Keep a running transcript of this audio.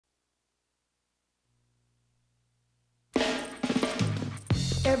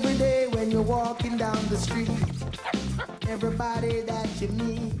Every day when you're walking down the street, everybody that you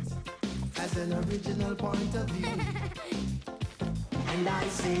meet has an original point of view. And I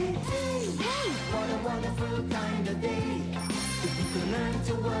say, hey, what a wonderful kind of day. If you can learn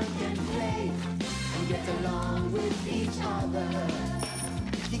to work and play and get along with each other.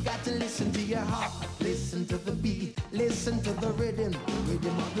 You got to listen to your heart, listen to the beat, listen to the rhythm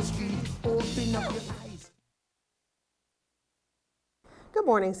of the street. Open up your eyes. Good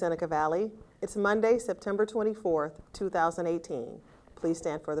morning, Seneca Valley. It's Monday, September 24th, 2018. Please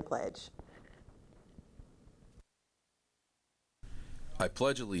stand for the pledge. I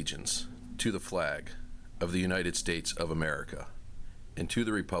pledge allegiance to the flag of the United States of America and to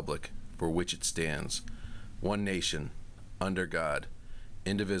the republic for which it stands, one nation, under God,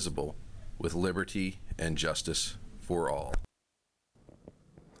 indivisible, with liberty and justice for all.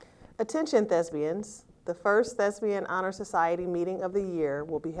 Attention, thespians. The first Thespian Honor Society meeting of the year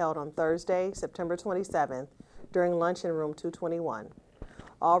will be held on Thursday, September 27th during lunch in room 221.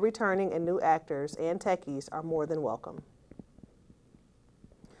 All returning and new actors and techies are more than welcome.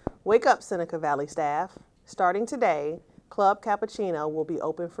 Wake up, Seneca Valley staff. Starting today, Club Cappuccino will be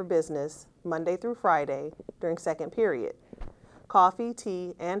open for business Monday through Friday during second period. Coffee,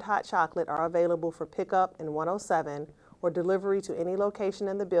 tea, and hot chocolate are available for pickup in 107 or delivery to any location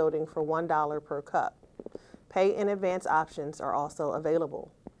in the building for $1 per cup. Pay in advance options are also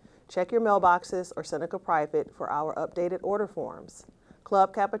available. Check your mailboxes or Seneca Private for our updated order forms.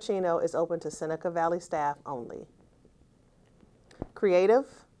 Club Cappuccino is open to Seneca Valley staff only. Creative,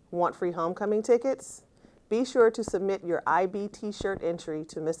 want free homecoming tickets? Be sure to submit your IB t-shirt entry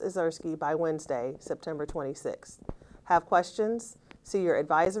to Ms. Izersky by Wednesday, September 26th. Have questions? See your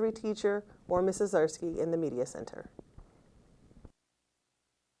advisory teacher or Ms. Izersky in the Media Center.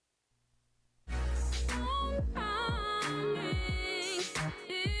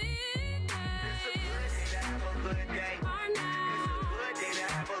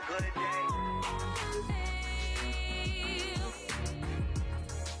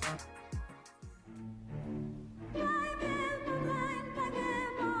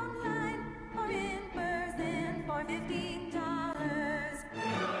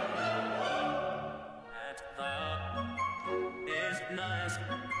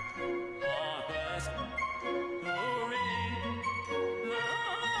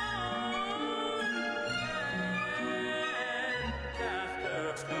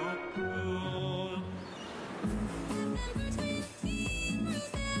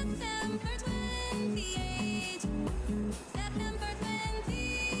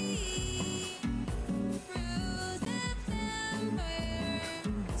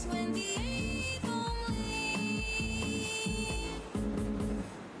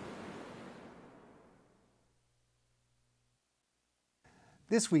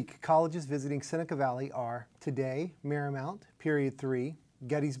 This week, colleges visiting Seneca Valley are today, Marymount, Period 3,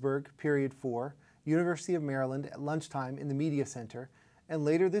 Gettysburg, Period 4, University of Maryland at lunchtime in the Media Center, and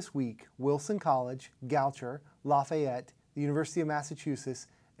later this week, Wilson College, Goucher, Lafayette, the University of Massachusetts,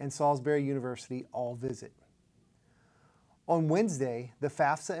 and Salisbury University all visit. On Wednesday, the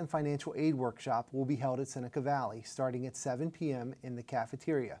FAFSA and Financial Aid Workshop will be held at Seneca Valley, starting at 7 p.m. in the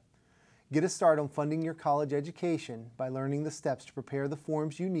cafeteria. Get a start on funding your college education by learning the steps to prepare the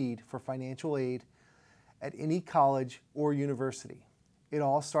forms you need for financial aid at any college or university. It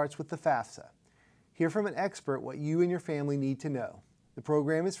all starts with the FAFSA. Hear from an expert what you and your family need to know. The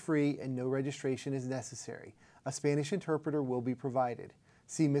program is free and no registration is necessary. A Spanish interpreter will be provided.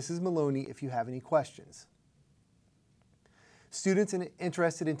 See Mrs. Maloney if you have any questions. Students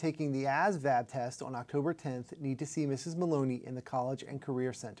interested in taking the ASVAB test on October 10th need to see Mrs. Maloney in the College and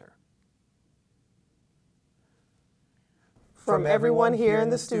Career Center. From everyone here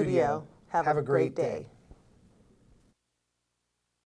in the studio, have a great day.